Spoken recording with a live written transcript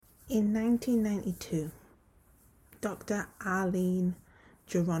In 1992, Dr. Arlene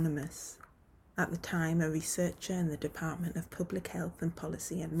Geronimus, at the time a researcher in the Department of Public Health and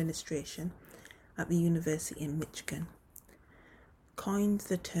Policy Administration at the University in Michigan, coined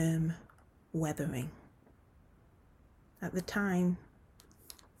the term weathering. At the time,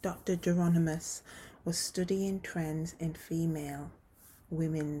 Dr. Geronimus was studying trends in female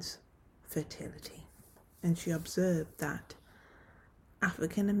women's fertility, and she observed that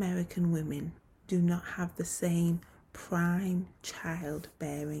African American women do not have the same prime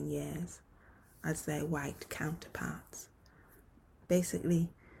childbearing years as their white counterparts. Basically,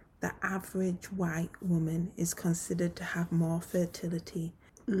 the average white woman is considered to have more fertility,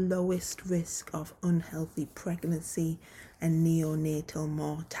 lowest risk of unhealthy pregnancy and neonatal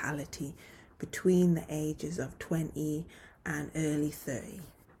mortality between the ages of 20 and early 30.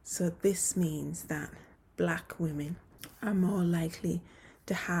 So this means that black women are more likely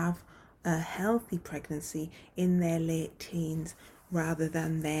to have a healthy pregnancy in their late teens rather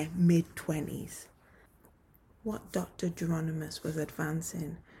than their mid-20s. What Dr. Geronimus was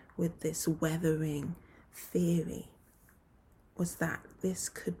advancing with this weathering theory was that this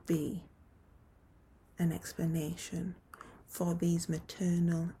could be an explanation for these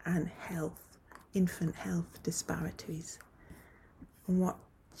maternal and infant health disparities. And what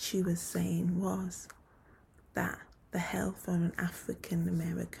she was saying was that the health of an African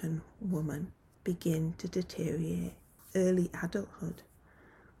American woman begin to deteriorate early adulthood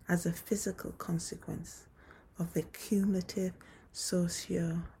as a physical consequence of the cumulative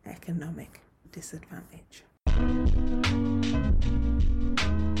socio-economic disadvantage.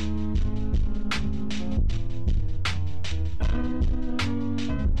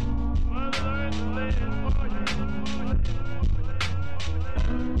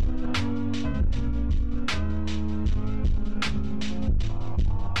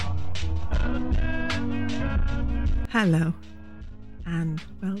 Hello and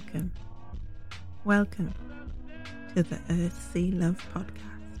welcome. Welcome to the Earth, Sea, Love podcast.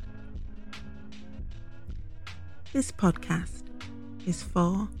 This podcast is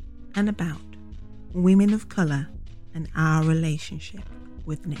for and about women of colour and our relationship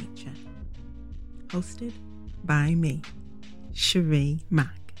with nature. Hosted by me, Cherie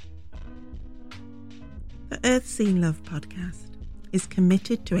Mack. The Earth, Sea, Love podcast is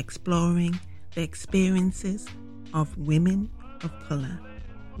committed to exploring the experiences of women of colour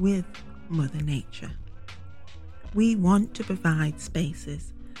with Mother Nature. We want to provide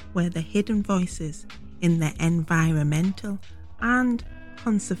spaces where the hidden voices in the environmental and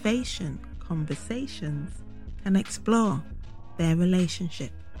conservation conversations can explore their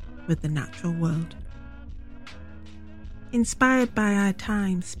relationship with the natural world. Inspired by our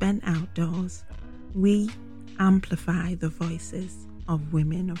time spent outdoors, we amplify the voices of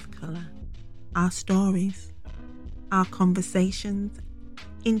women of colour, our stories, our conversations,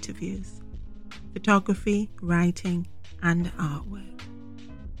 interviews, photography, writing, and artwork.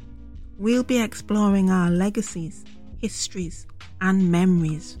 We'll be exploring our legacies, histories, and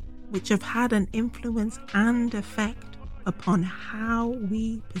memories which have had an influence and effect upon how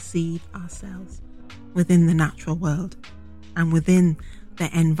we perceive ourselves within the natural world and within the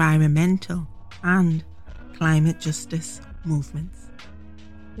environmental and climate justice movements.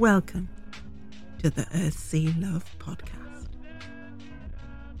 Welcome to the Earth, Sea, Love podcast.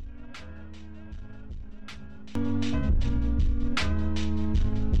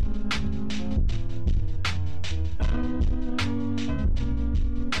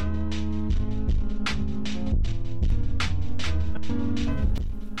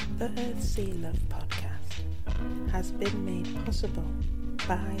 The Earth, Sea, Love podcast has been made possible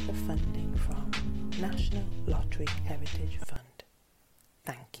by the funding from National Lottery Heritage Fund.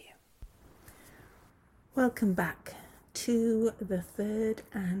 Thank you. Welcome back to the third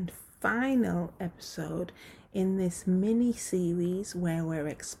and final episode in this mini-series where we're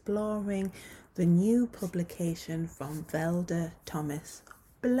exploring the new publication from Velda Thomas,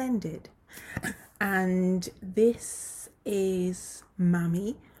 Blended. And this is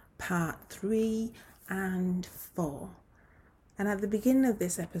Mammy, part 3 and 4. And at the beginning of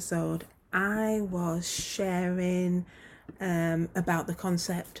this episode, I was sharing about the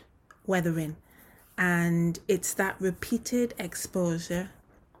concept weathering. And it's that repeated exposure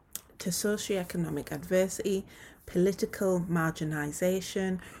to socioeconomic adversity, political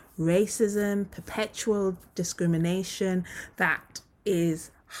marginalization, racism, perpetual discrimination that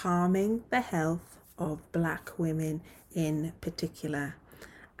is harming the health of black women in particular.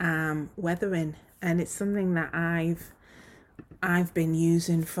 Weathering, and it's something that I've been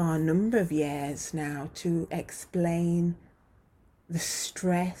using for a number of years now to explain the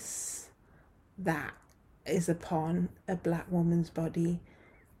stress that is upon a black woman's body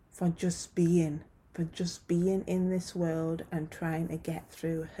for just being in this world and trying to get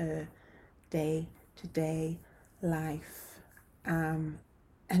through her day-to-day life. And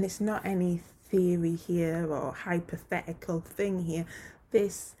it's not any theory here or hypothetical thing here.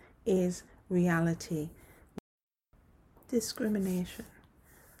 This is reality. Discrimination,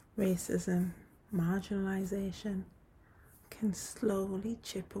 racism, marginalization can slowly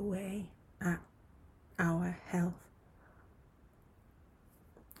chip away at our health,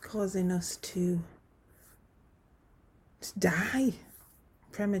 causing us to die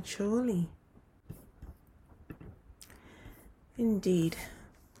prematurely. Indeed,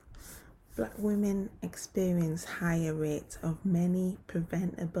 black women experience higher rates of many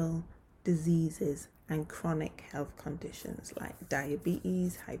preventable diseases and chronic health conditions like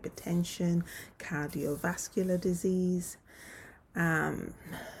diabetes, hypertension, cardiovascular disease.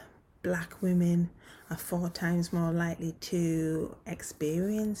 Black women are 4 times more likely to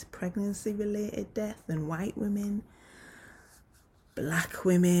experience pregnancy-related death than white women. Black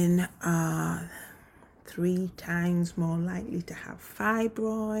women are 3 times more likely to have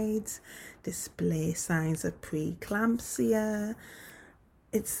fibroids, display signs of preeclampsia.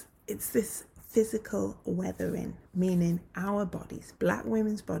 It's this physical weathering, meaning our bodies, black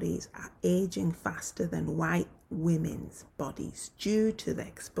women's bodies, are aging faster than white women's bodies due to the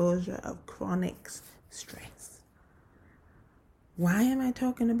exposure of chronic stress. Why am I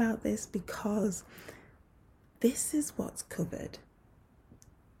talking about this? Because this is what's covered.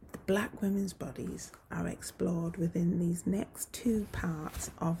 The black women's bodies are explored within these next 2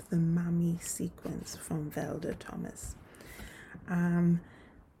 parts of the Mammy sequence from Velda Thomas.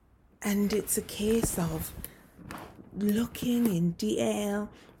 And it's a case of looking in detail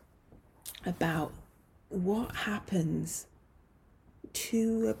about what happens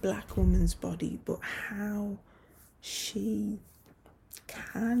to a black woman's body, but how she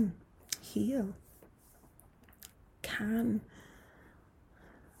can heal, can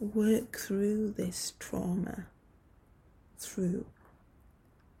work through this trauma, through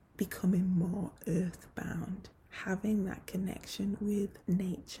becoming more earthbound, having that connection with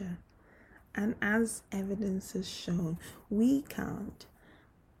nature. And as evidence has shown, we can't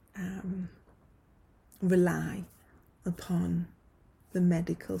rely upon the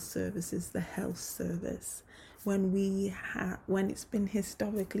medical services, the health service, when it's been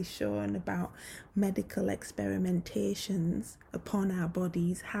historically shown about medical experimentations upon our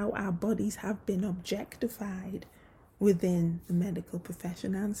bodies, how our bodies have been objectified within the medical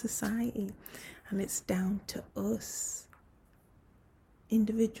profession and society. And it's down to us,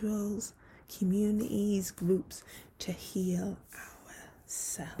 individuals, communities, groups, to heal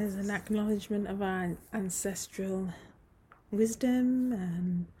ourselves. There's an acknowledgement of our ancestral wisdom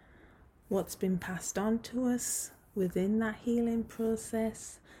and what's been passed on to us within that healing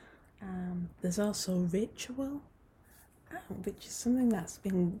process. There's also ritual, which is something that's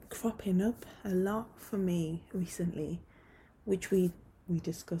been cropping up a lot for me recently, which we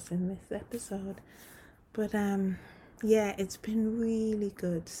discuss in this episode. But yeah, it's been really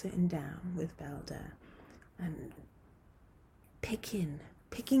good sitting down with Velda and picking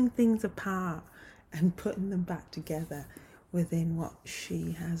things apart and putting them back together within what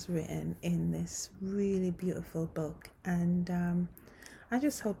she has written in this really beautiful book. And I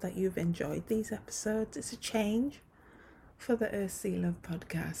just hope that you've enjoyed these episodes. It's a change for the Earth Sea Love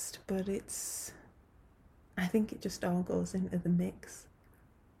podcast, but I think it just all goes into the mix.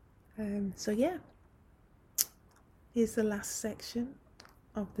 So yeah, here's the last section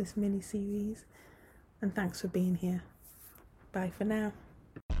of this mini-series, and thanks for being here. Bye for now.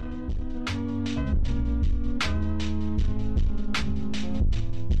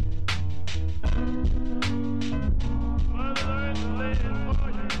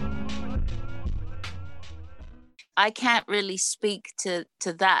 I can't really speak to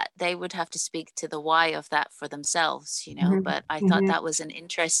that. They would have to speak to the why of that for themselves, but I thought that was an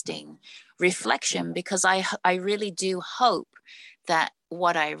interesting reflection, because I really do hope that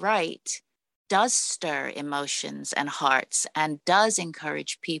what I write does stir emotions and hearts and does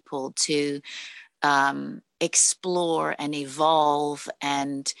encourage people to explore and evolve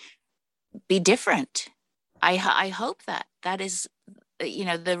and be different. I hope that is,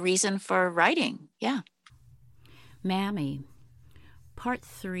 the reason for writing. Yeah. Mammy, Part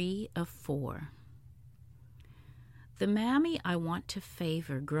 3 of 4. The Mammy I want to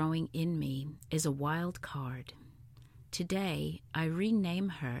favor growing in me is a wild card. Today, I rename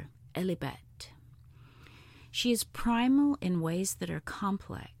her Elibet. She is primal in ways that are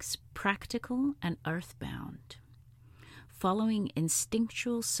complex, practical, and earthbound. following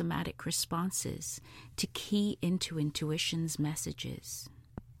instinctual somatic responses to key into intuition's messages.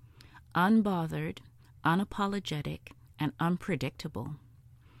 Unbothered, unapologetic, and unpredictable.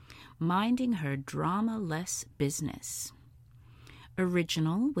 Minding her drama-less business.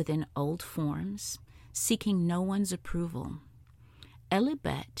 Original within old forms, seeking no one's approval.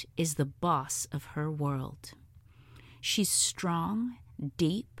 Elibet is the boss of her world. She's strong,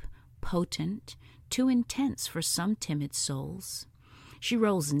 deep, potent, too intense for some timid souls. She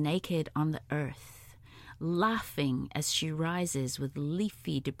rolls naked on the earth, laughing as she rises with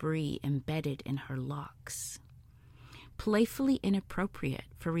leafy debris embedded in her locks. Playfully inappropriate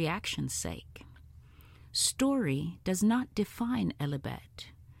for reaction's sake. Story does not define Elibet.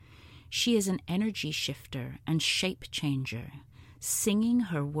 She is an energy shifter and shape changer, singing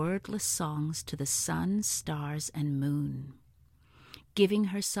her wordless songs to the sun, stars, and moon, giving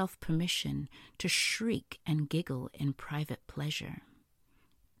herself permission to shriek and giggle in private pleasure,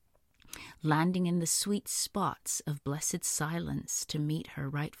 landing in the sweet spots of blessed silence to meet her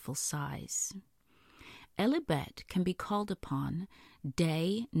rightful size. Elibet can be called upon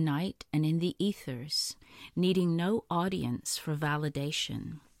day, night, and in the ethers, needing no audience for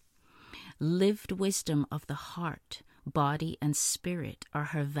validation. Lived wisdom of the heart, body, and spirit are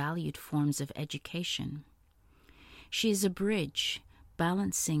her valued forms of education. She is a bridge,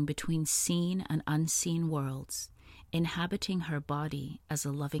 balancing between seen and unseen worlds, inhabiting her body as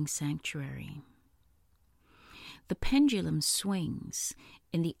a loving sanctuary. The pendulum swings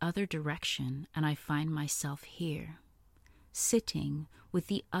in the other direction, and I find myself here, sitting with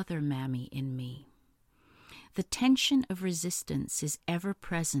the other Mammy in me. The tension of resistance is ever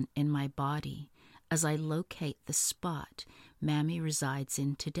present in my body as I locate the spot Mammy resides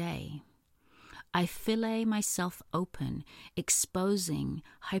in today. I fillet myself open, exposing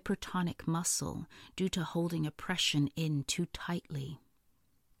hypertonic muscle due to holding oppression in too tightly.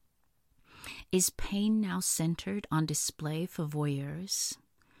 Is pain now centered on display for voyeurs?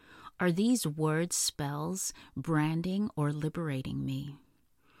 Are these word spells branding or liberating me?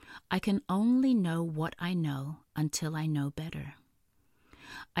 I can only know what I know until I know better.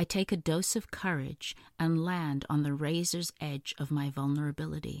 I take a dose of courage and land on the razor's edge of my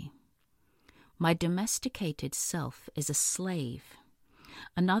vulnerability. My domesticated self is a slave.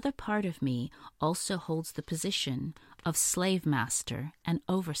 Another part of me also holds the position of slave master and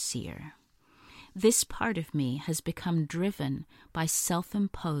overseer. This part of me has become driven by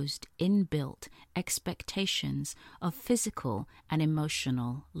self-imposed, inbuilt expectations of physical and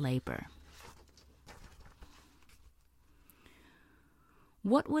emotional labor.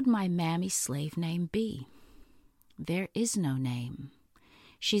 What would my Mammy slave name be? There is no name.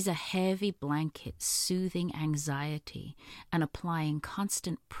 She's a heavy blanket soothing anxiety and applying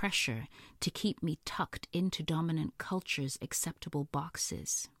constant pressure to keep me tucked into dominant culture's acceptable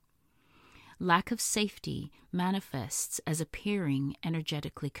boxes. Lack of safety manifests as appearing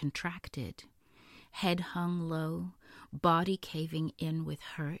energetically contracted, head hung low, body caving in with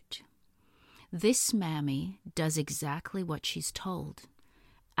hurt. This Mammy does exactly what she's told,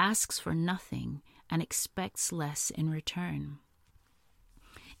 asks for nothing and expects less in return.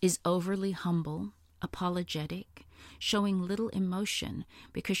 Is overly humble, apologetic, showing little emotion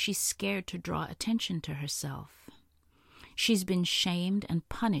because she's scared to draw attention to herself. She's been shamed and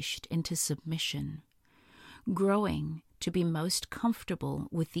punished into submission, growing to be most comfortable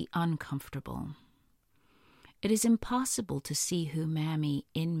with the uncomfortable. It is impossible to see who Mammy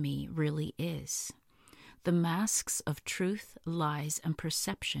in me really is. The masks of truth, lies, and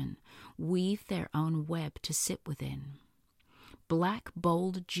perception weave their own web to sit within. Black,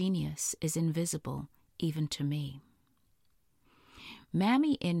 bold genius is invisible, even to me.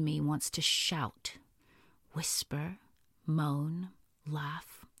 Mammy in me wants to shout, whisper, moan,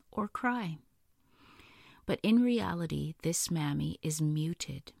 laugh, or cry. But in reality, this Mammy is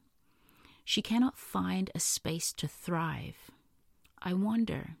muted. She cannot find a space to thrive. I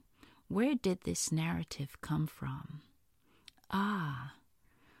wonder, where did this narrative come from?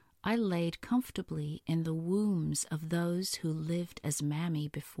 I laid comfortably in the wombs of those who lived as Mammy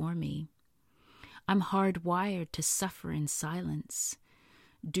before me. I'm hardwired to suffer in silence,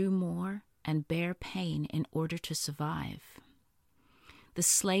 do more, and bear pain in order to survive. The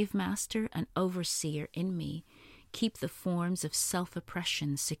slave master and overseer in me keep the forms of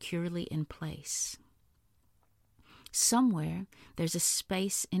self-oppression securely in place. Somewhere there's a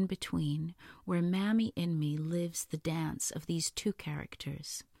space in between where Mammy in me lives the dance of these two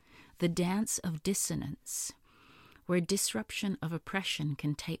characters, the dance of dissonance, where disruption of oppression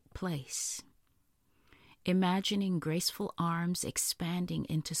can take place. Imagining graceful arms expanding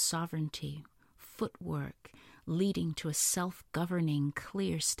into sovereignty, footwork, leading to a self-governing,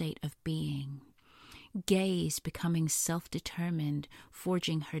 clear state of being. Gaze becoming self-determined,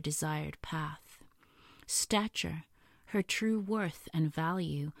 forging her desired path. Stature, her true worth and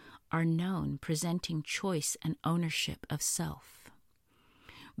value are known, presenting choice and ownership of self.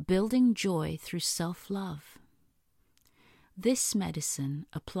 Building joy through self-love. This medicine,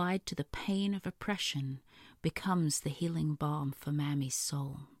 applied to the pain of oppression, becomes the healing balm for Mammy's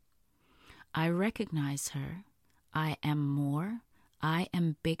soul. I recognize her. I am more. I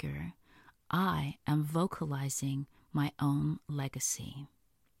am bigger. I am vocalizing my own legacy.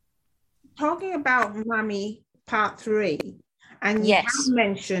 Talking about Mammy Part 3, and you have Yes.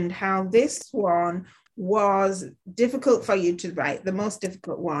 mentioned how this one was difficult for you to write, the most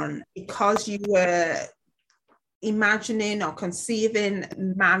difficult one, because you were imagining or conceiving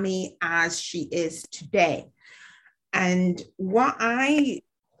Mammy as she is today. And what I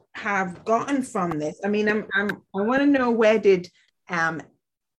have gotten from this, I mean, I want to know, where did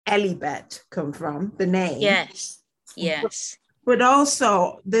Elibet come from, the name? Yes. But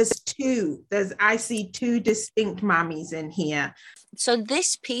also I see two distinct Mammies in here. So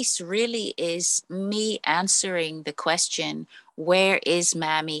this piece really is me answering the question, where is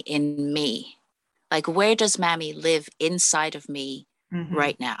Mammy in me? Like, where does Mammy live inside of me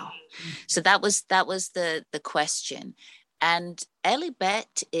right now? So that was the question. And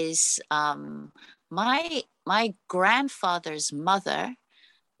Elibet is my grandfather's mother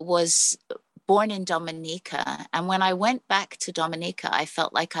was born in Dominica. And when I went back to Dominica, I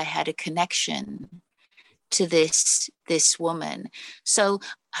felt like I had a connection to this woman. So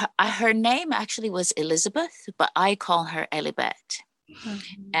her name actually was Elizabeth, but I call her Elibet.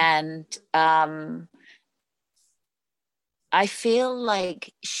 And I feel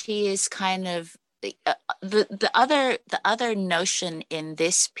like she is kind of the other notion in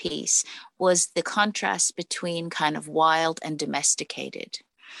this piece was the contrast between kind of wild and domesticated.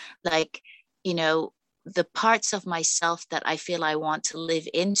 Like, you know, the parts of myself that I feel I want to live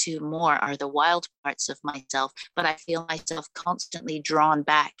into more are the wild parts of myself, but I feel myself constantly drawn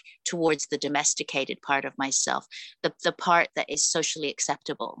back towards the domesticated part of myself, the part that is socially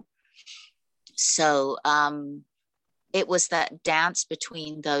acceptable. So it was that dance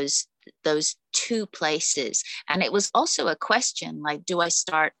between those two places. And it was also a question, like, do I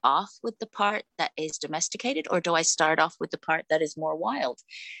start off with the part that is domesticated, or do I start off with the part that is more wild?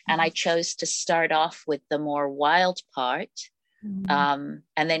 And I chose to start off with the more wild part, and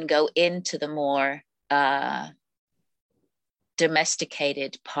then go into the more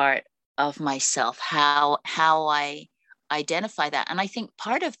domesticated part of myself, how I identify that. And I think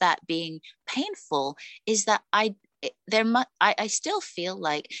part of that being painful is that I still feel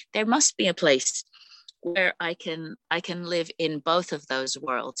like there must be a place where I can live in both of those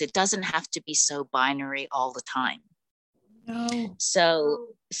worlds. It doesn't have to be so binary all the time. No.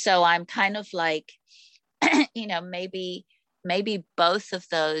 So I'm kind of like, you know, maybe both of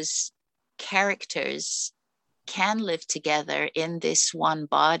those characters can live together in this one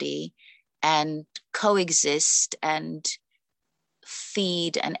body and coexist and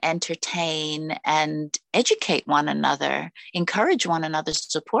feed and entertain and educate one another, encourage one another,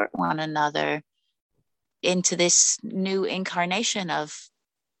 support one another into this new incarnation of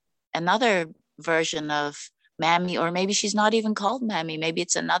another version of Mammy, or maybe she's not even called Mammy, maybe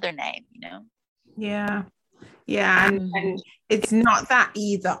it's another name, you know? Yeah. And it's not that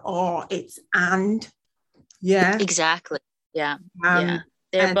either or, it's and. Yeah, exactly. Yeah.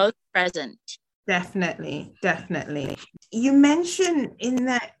 They're both present. Definitely. You mentioned in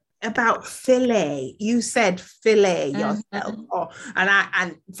that about fillet. You said fillet yourself,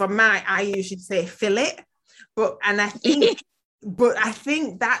 and for I usually say fillet, but I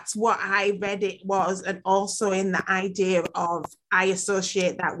think that's what I read it was, and also in the idea of I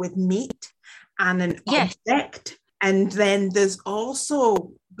associate that with meat and an object, and then there's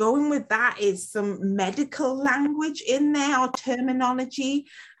also going with that is some medical language in there or terminology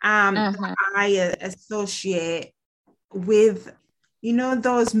that I associate with, you know,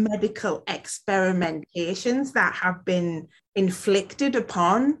 those medical experimentations that have been inflicted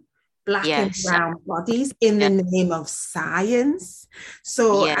upon Black and brown bodies in the name of science.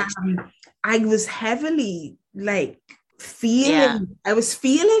 So I was heavily like I was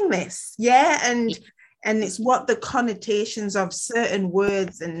feeling this, and it's what the connotations of certain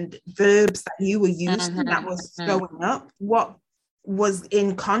words and verbs that you were using that was showing up. What was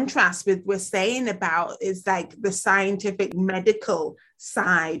in contrast with we're saying about is like the scientific medical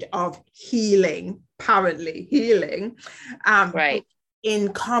side of healing, apparently healing, right,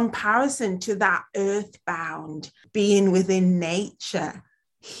 in comparison to that earthbound being within nature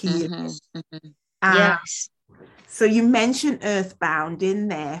healing. So you mentioned earthbound in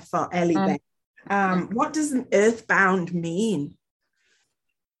there for Ellie Beth. What does an earthbound mean?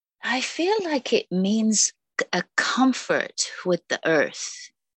 I feel like it means a comfort with the earth.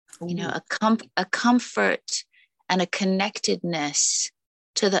 Ooh. You know, a comfort and a connectedness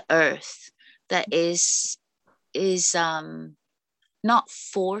to the earth that is not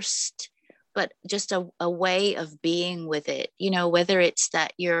forced, but just a way of being with it. You know, whether it's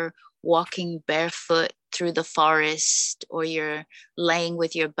that you're walking barefoot through the forest, or you're laying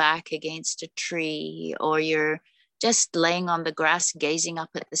with your back against a tree, or you're just laying on the grass gazing up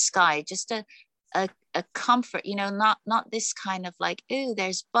at the sky, just a comfort, you know, not this kind of like, ooh,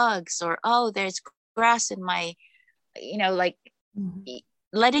 there's bugs, or oh, there's grass in my, you know, like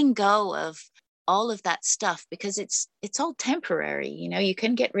letting go of all of that stuff, because it's all temporary. You know, you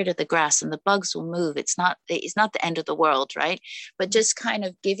can get rid of the grass and the bugs will move. It's not the end of the world, right? But just kind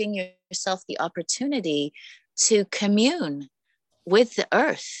of giving yourself the opportunity to commune with the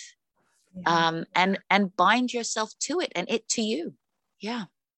earth, and bind yourself to it and it to you. Yeah.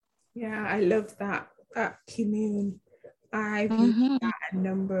 Yeah, I love that commune. I've used that a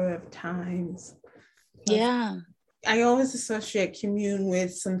number of times. Yeah. I always associate commune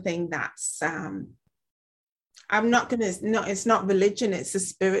with something that's it's not religion, it's a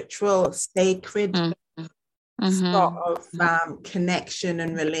spiritual, sacred sort of connection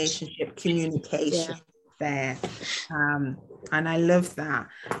and relationship, communication there. And I love that.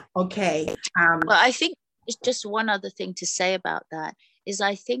 Okay. Well, I think just one other thing to say about that is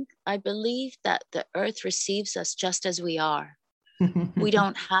I believe that the earth receives us just as we are. we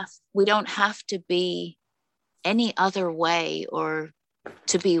don't have to be any other way, or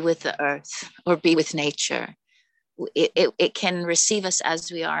to be with the earth or be with nature. It can receive us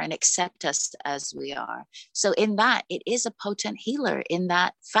as we are and accept us as we are. So in that, it is a potent healer, in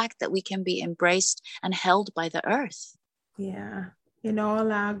that fact that we can be embraced and held by the earth. Yeah, in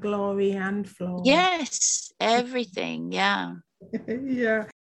all our glory and flaws. Yes, everything. Yeah. Yeah.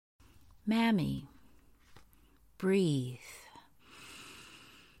 Mammy, breathe.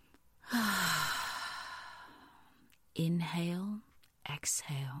 Inhale,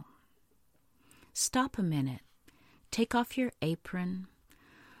 exhale. Stop a minute. Take off your apron.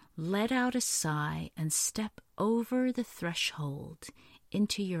 Let out a sigh and step over the threshold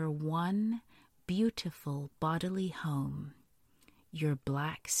into your one beautiful bodily home, your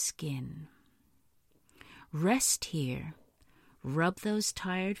black skin. Rest here. Rub those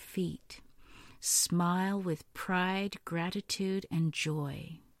tired feet. Smile with pride, gratitude, and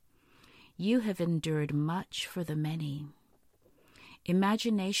joy. You have endured much for the many.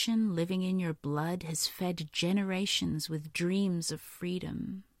 Imagination living in your blood has fed generations with dreams of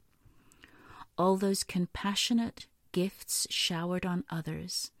freedom. All those compassionate gifts showered on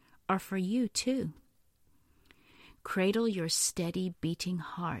others are for you too. Cradle your steady beating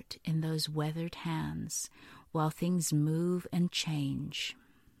heart in those weathered hands while things move and change.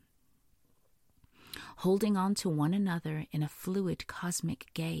 Holding on to one another in a fluid cosmic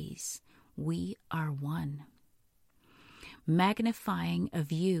gaze, we are one. Magnifying a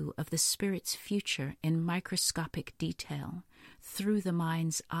view of the spirit's future in microscopic detail through the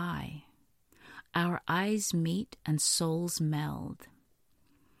mind's eye, our eyes meet and souls meld.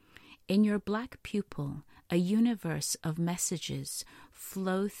 In your black pupil, a universe of messages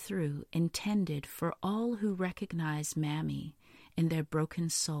flow through, intended for all who recognize Mammy in their broken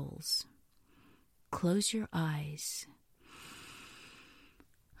souls. Close your eyes.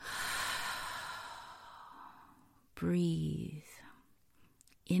 Breathe.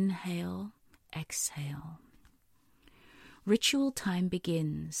 Inhale, exhale. Ritual time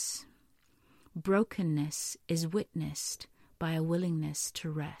begins. Brokenness is witnessed by a willingness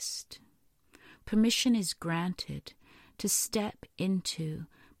to rest. Permission is granted to step into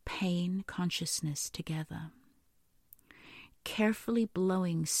pain consciousness together. Carefully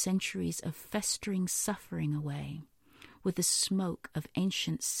blowing centuries of festering suffering away with the smoke of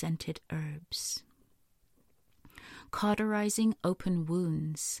ancient scented herbs. Cauterizing open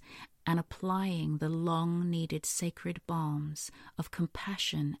wounds and applying the long-needed sacred balms of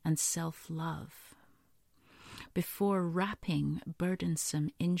compassion and self-love, before wrapping burdensome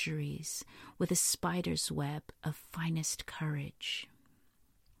injuries with a spider's web of finest courage.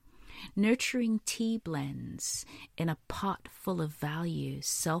 Nurturing tea blends in a pot full of values,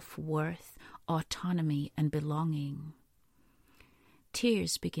 self-worth, autonomy, and belonging.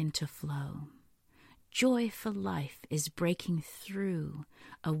 Tears begin to flow. Joy for life is breaking through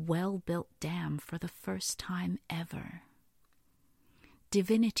a well-built dam for the first time ever.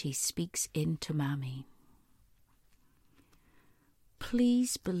 Divinity speaks into Mammy.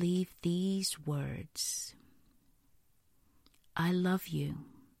 Please believe these words. I love you.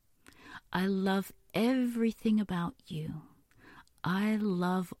 I love everything about you. I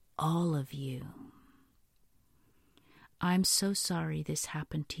love all of you. I'm so sorry this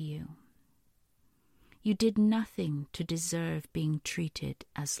happened to you. You did nothing to deserve being treated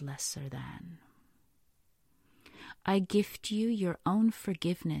as lesser than. I gift you your own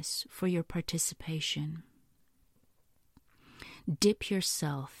forgiveness for your participation. Dip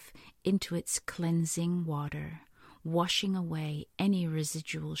yourself into its cleansing water, washing away any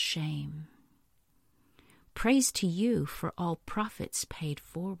residual shame. Praise to you for all profits paid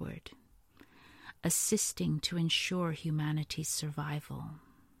forward, assisting to ensure humanity's survival.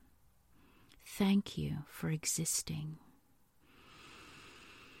 Thank you for existing.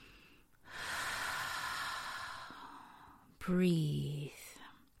 Breathe.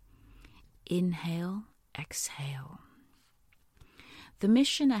 Inhale, exhale. The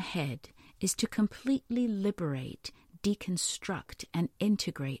mission ahead is to completely liberate, deconstruct, and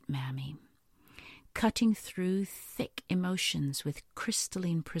integrate Mammy, cutting through thick emotions with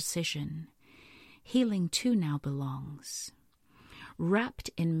crystalline precision. Healing too now belongs.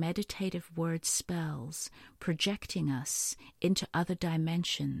 Wrapped in meditative word spells, projecting us into other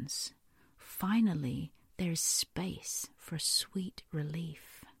dimensions. Finally, there's space for sweet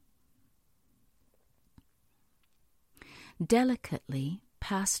relief. Delicately,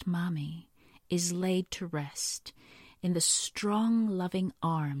 past Mammy is laid to rest in the strong, loving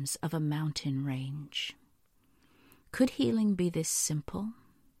arms of a mountain range. Could healing be this simple?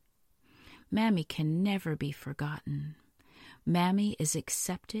 Mammy can never be forgotten. Mammy is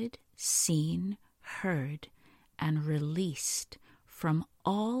accepted, seen, heard, and released from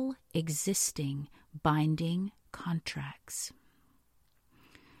all existing binding contracts.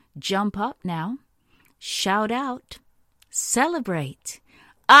 Jump up now, shout out, celebrate.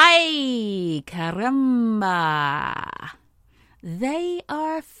 Ay, caramba! They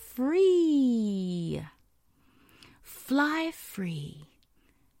are free. Fly free.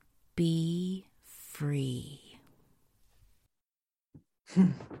 Be free.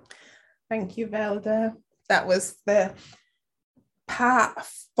 Thank you, Velda. That was the part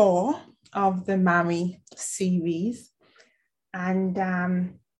 4 of the Mammy series. And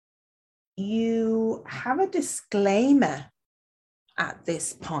you have a disclaimer at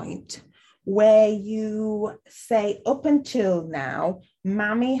this point where you say, up until now,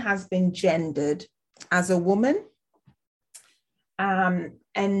 Mammy has been gendered as a woman.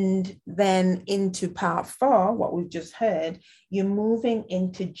 And then into part 4, what we've just heard, you're moving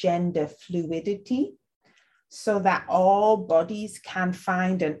into gender fluidity so that all bodies can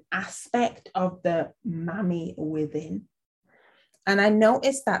find an aspect of the Mammy within. And I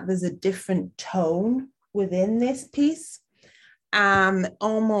noticed that there's a different tone within this piece,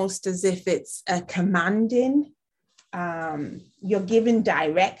 almost as if it's a commanding. You're giving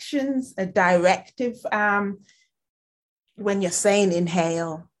directions, a directive. When you're saying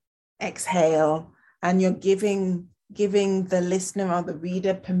inhale, exhale, and you're giving the listener or the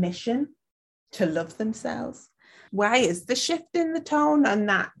reader permission to love themselves. Why is the shift in the tone and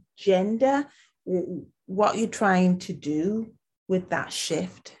that gender? What you're trying to do with that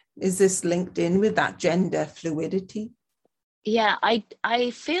shift? Is this linked in with that gender fluidity? Yeah,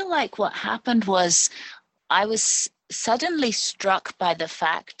 I feel like what happened was I was suddenly struck by the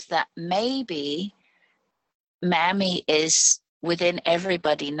fact that maybe Mammy is within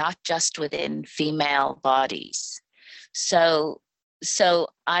everybody, not just within female bodies. So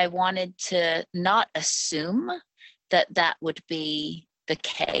I wanted to not assume that would be the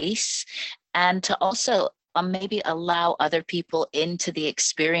case, and to also maybe allow other people into the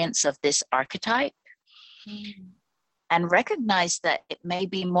experience of this archetype and recognize that it may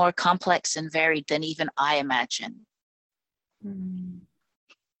be more complex and varied than even I imagine.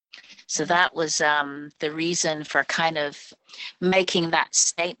 So that was the reason for kind of making that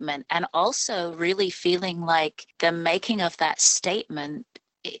statement, and also really feeling like the making of that statement,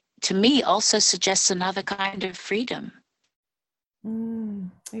 to me, also suggests another kind of freedom.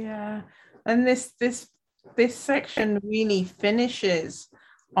 Yeah, and this section really finishes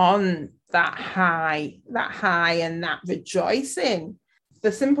on that high and that rejoicing.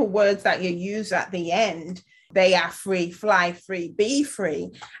 The simple words that you use at the end, they are free, fly free, be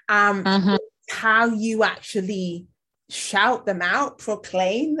free. How you actually shout them out,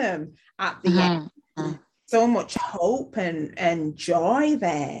 proclaim them at the end. So much hope and joy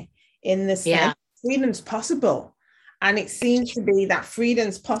there in the sense freedom's possible. And it seems to be that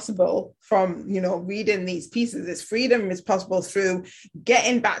freedom's possible from, reading these pieces. This freedom is possible through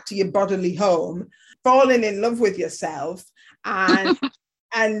getting back to your bodily home, falling in love with yourself, and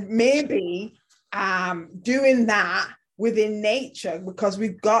and maybe doing that within nature, because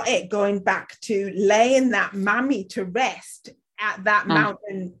we've got it going back to laying that Mammy to rest at that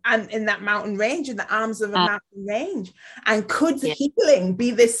mountain and in that mountain range, in the arms of a mountain range. And could healing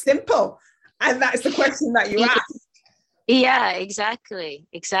be this simple? And that's the question that you asked. Yeah, exactly.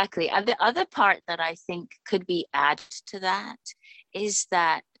 And the other part that I think could be added to that is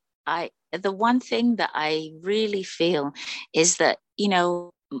that the one thing that I really feel is that, you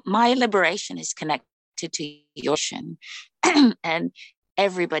know, my liberation is connected to your and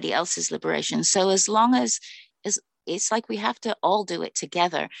everybody else's liberation. So as long as it's like we have to all do it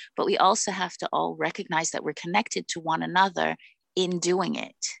together, but we also have to all recognize that we're connected to one another in doing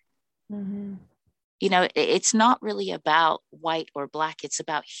it. Mm-hmm. You know, it's not really about white or black, it's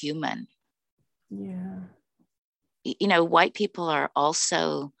about human. Yeah. You know, white people are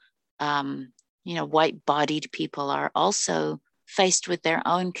also, you know, white-bodied people are also faced with their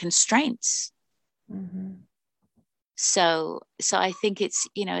own constraints. Mm-hmm. So I think it's,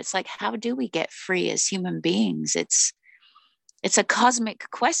 you know, it's like, how do we get free as human beings? It's a cosmic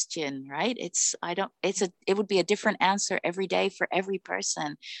question, right? It would be a different answer every day for every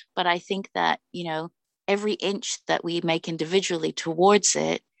person. But I think that, you know, every inch that we make individually towards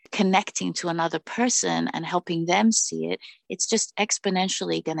it, connecting to another person and helping them see it, it's just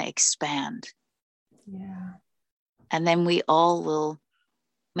exponentially going to expand. Yeah. And then we all will,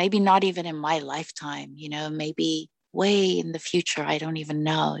 maybe not even in my lifetime, you know, maybe way in the future, I don't even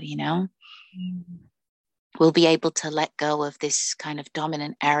know, you know, we'll be able to let go of this kind of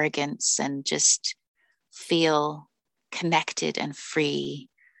dominant arrogance and just feel connected and free.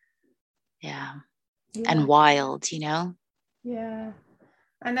 Yeah. And wild, you know? Yeah.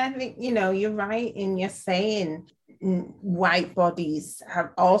 And I think, you know, you're right in your saying white bodies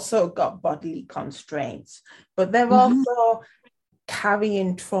have also got bodily constraints, but they're also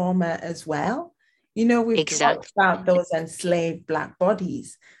carrying trauma as well. You know, we've talked about those enslaved Black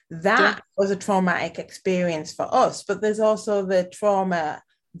bodies. That was a traumatic experience for us, but there's also the trauma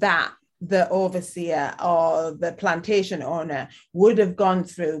that the overseer or the plantation owner would have gone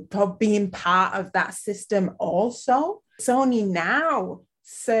through being part of that system also. It's only now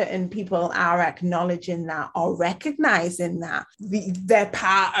certain people are acknowledging that or recognizing that they're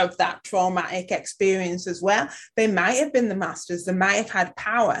part of that traumatic experience as well. They might have been the masters, they might have had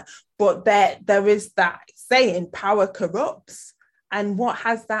power, but there is that saying, power corrupts. And what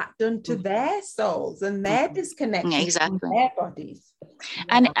has that done to their souls and their disconnection from their bodies?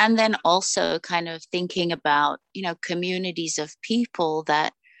 And then also kind of thinking about, you know, communities of people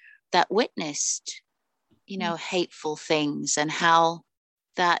that witnessed, you know, hateful things, and how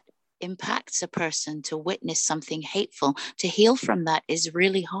that impacts a person to witness something hateful. To heal from that is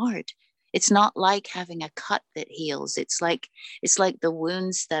really hard. It's not like having a cut that heals. It's like the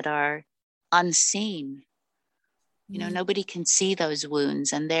wounds that are unseen. You know, nobody can see those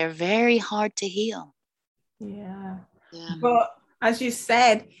wounds, and they're very hard to heal. Yeah. But as you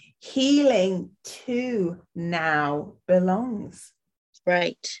said, healing too now belongs.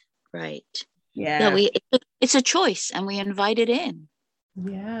 Right. Yeah, it's a choice, and we invite it in.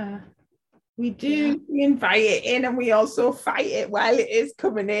 Yeah, we do. Yeah. We invite it in, and we also fight it while it is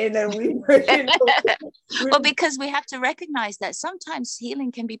coming in, and well, because we have to recognize that sometimes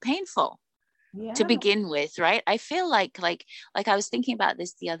healing can be painful. To begin with, right? I feel like I was thinking about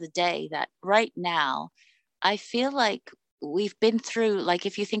this the other day, that right now I feel like we've been through, like,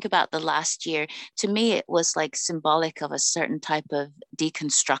 if you think about the last year, to me it was like symbolic of a certain type of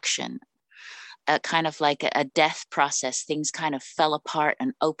deconstruction, kind of like a death process. Things kind of fell apart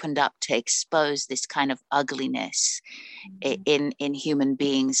and opened up to expose this kind of ugliness in human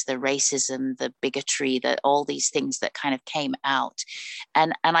beings, the racism, the bigotry, all these things that kind of came out.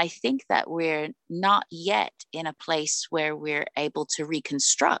 And I think that we're not yet in a place where we're able to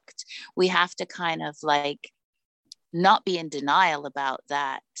reconstruct. We have to kind of like not be in denial about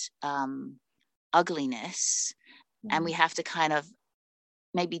that ugliness. And we have to kind of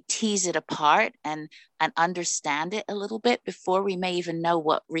maybe tease it apart and understand it a little bit before we may even know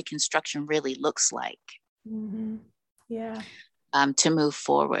what reconstruction really looks like. Yeah. To move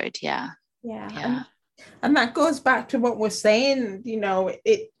forward. Yeah. And that goes back to what we're saying, you know,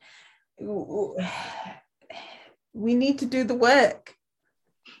 we need to do the work.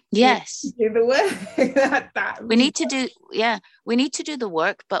 Yes. Do the work. We need to do the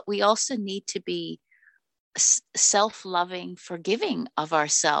work, but we also need to be self-loving, forgiving of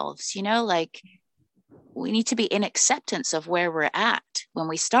ourselves, you know, like we need to be in acceptance of where we're at when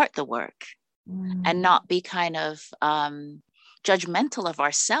we start the work, and not be kind of judgmental of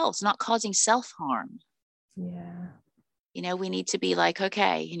ourselves, not causing self-harm. we need to be like,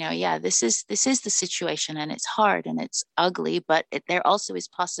 okay, yeah, this is the situation, and it's hard and it's ugly, but there also is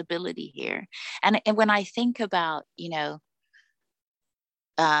possibility here. And when I think about,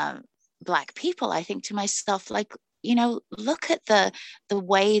 Black people, I think to myself, like, look at the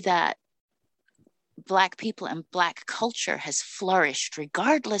way that Black people and Black culture has flourished,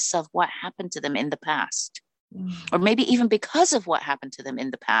 regardless of what happened to them in the past. Or maybe even because of what happened to them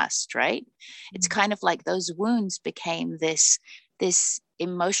in the past, right? It's kind of like those wounds became this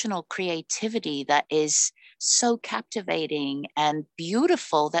emotional creativity that is so captivating and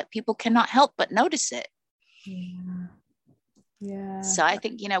beautiful that people cannot help but notice it. Yeah. So I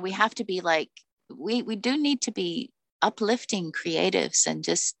think, we have to be like, we do need to be uplifting creatives and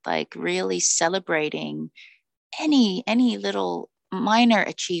just like really celebrating any little minor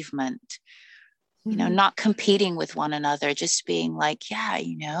achievement. Not competing with one another, just being like, yeah,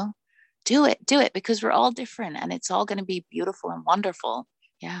 do it, because we're all different and it's all going to be beautiful and wonderful.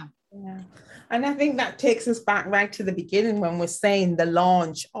 Yeah. And I think that takes us back right to the beginning when we're saying the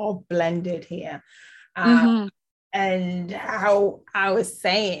launch of Blended here. And how I was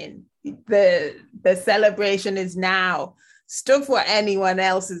saying the celebration is now. Stuff what anyone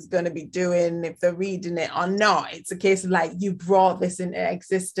else is going to be doing, if they're reading it or not. It's a case of like, you brought this into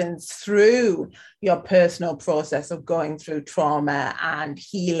existence through your personal process of going through trauma and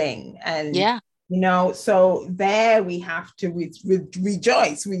healing. And, so there we have to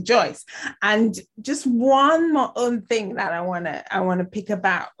rejoice. And just one more thing that I want to pick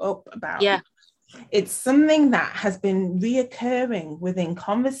up about. Yeah. It's something that has been reoccurring within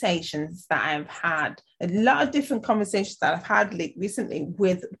conversations that I've had, a lot of different conversations that I've had recently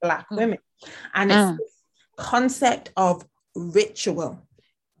with Black women. And it's this concept of ritual.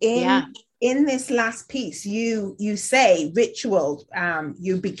 In this last piece, you say ritual,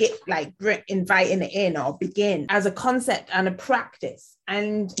 you begin like inviting it in, or begin as a concept and a practice.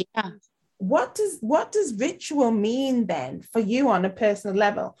 And what does ritual mean then for you on a personal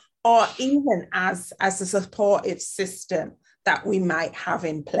level? Or even as a supportive system that we might have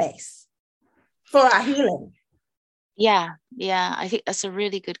in place for our healing? Yeah, I think that's a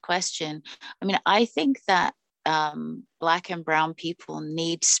really good question. I mean, I think that Black and Brown people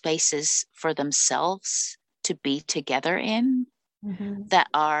need spaces for themselves to be together in, that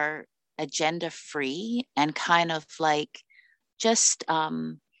are agenda free and kind of like just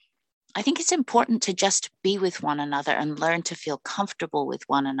I think it's important to just be with one another and learn to feel comfortable with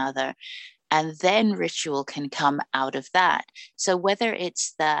one another. And then ritual can come out of that. So whether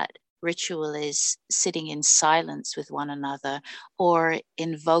it's that ritual is sitting in silence with one another, or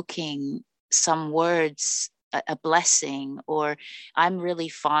invoking some words, a blessing, or I'm really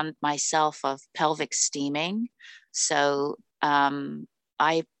fond myself of pelvic steaming. So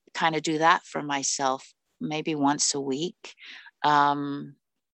I kind of do that for myself maybe once a week.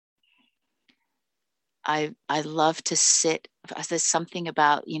 I love to sit. There's something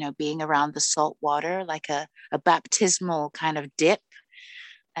about, being around the salt water, like a baptismal kind of dip,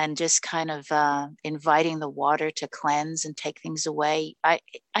 and just kind of inviting the water to cleanse and take things away. I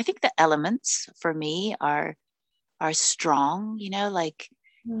think the elements for me are strong, like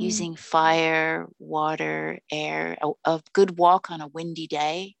using fire, water, air, a good walk on a windy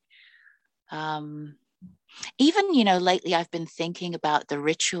day. Even, lately I've been thinking about the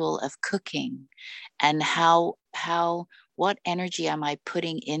ritual of cooking and how what energy am I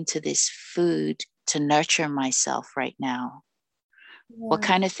putting into this food to nurture myself right now? What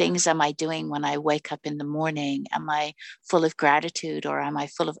kind of things am I doing when I wake up in the morning? Am I full of gratitude, or am I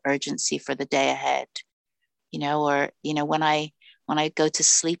full of urgency for the day ahead? Or, when I go to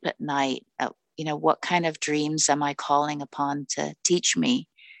sleep at night, what kind of dreams am I calling upon to teach me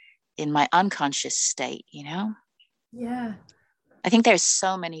in my unconscious state? Yeah. I think there's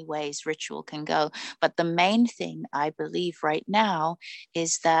so many ways ritual can go, but the main thing I believe right now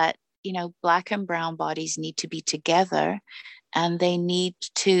is that, Black and Brown bodies need to be together, and they need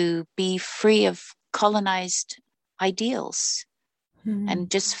to be free of colonized ideals, and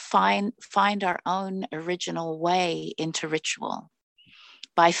just find our own original way into ritual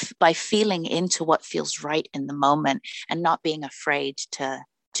by feeling into what feels right in the moment and not being afraid to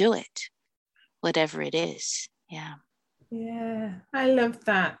do it, whatever it is. Yeah, I love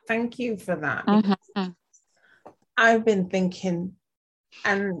that. Thank you for that. I've been thinking,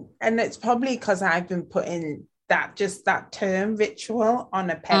 and it's probably because I've been putting that term ritual on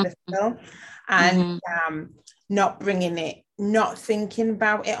a pedestal, and not bringing it, not thinking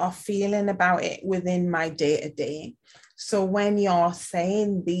about it or feeling about it within my day-to-day. So when you're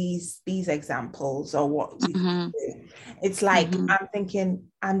saying these examples or what you do, it's like I'm thinking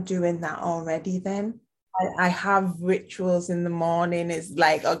I'm doing that already then. I have rituals in the morning. It's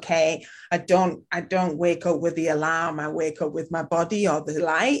like, okay, I don't wake up with the alarm. I wake up with my body or the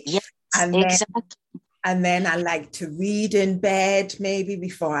light. Yes, And then exactly. and then I like to read in bed maybe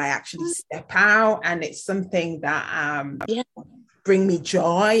before I actually step out. And it's something that Yeah. bring me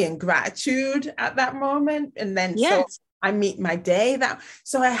joy and gratitude at that moment. And then so Yes. I meet my day that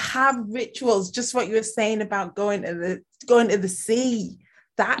so I have rituals, just what you were saying about going to the sea.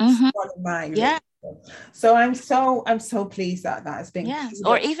 That's one of my Yeah. rituals. So I'm so pleased that has been Yes.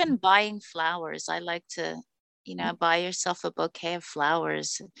 Or cleared up. even buying flowers. I like to, buy yourself a bouquet of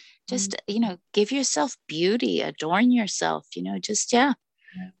flowers. Just, give yourself beauty, adorn yourself, just, yeah,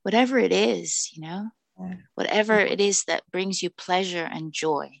 whatever it is, Yeah. whatever it is that brings you pleasure and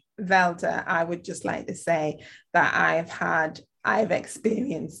joy. Velda, I would just like to say that I've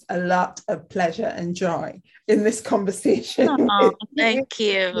experienced a lot of pleasure and joy in this conversation. Oh, thank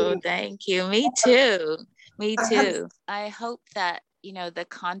you. Thank you. Me too. Me I have, too. I hope that, the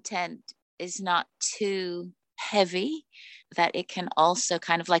content is not too heavy, that it can also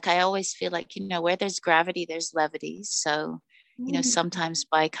kind of like, I always feel like, where there's gravity, there's levity. So, sometimes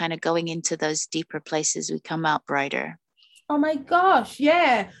by kind of going into those deeper places, we come out brighter. oh my gosh,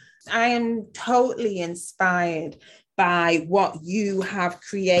 yeah. I am totally inspired by what you have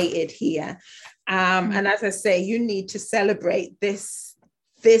created here. And as I say, you need to celebrate this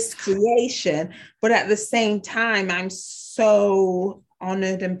creation, but at the same time, I'm so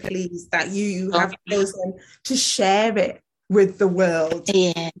honored and pleased that you have chosen to share it with the world.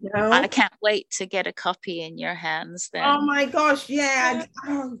 Yeah. You know? I can't wait to get a copy in your hands then. Oh my gosh, yeah.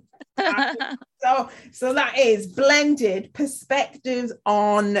 So that is Blended Perspectives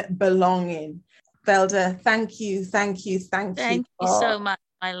on Belonging. Velda, thank you. Thank you so much,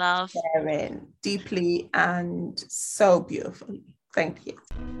 my love. Sharing deeply and so beautifully. Thank you.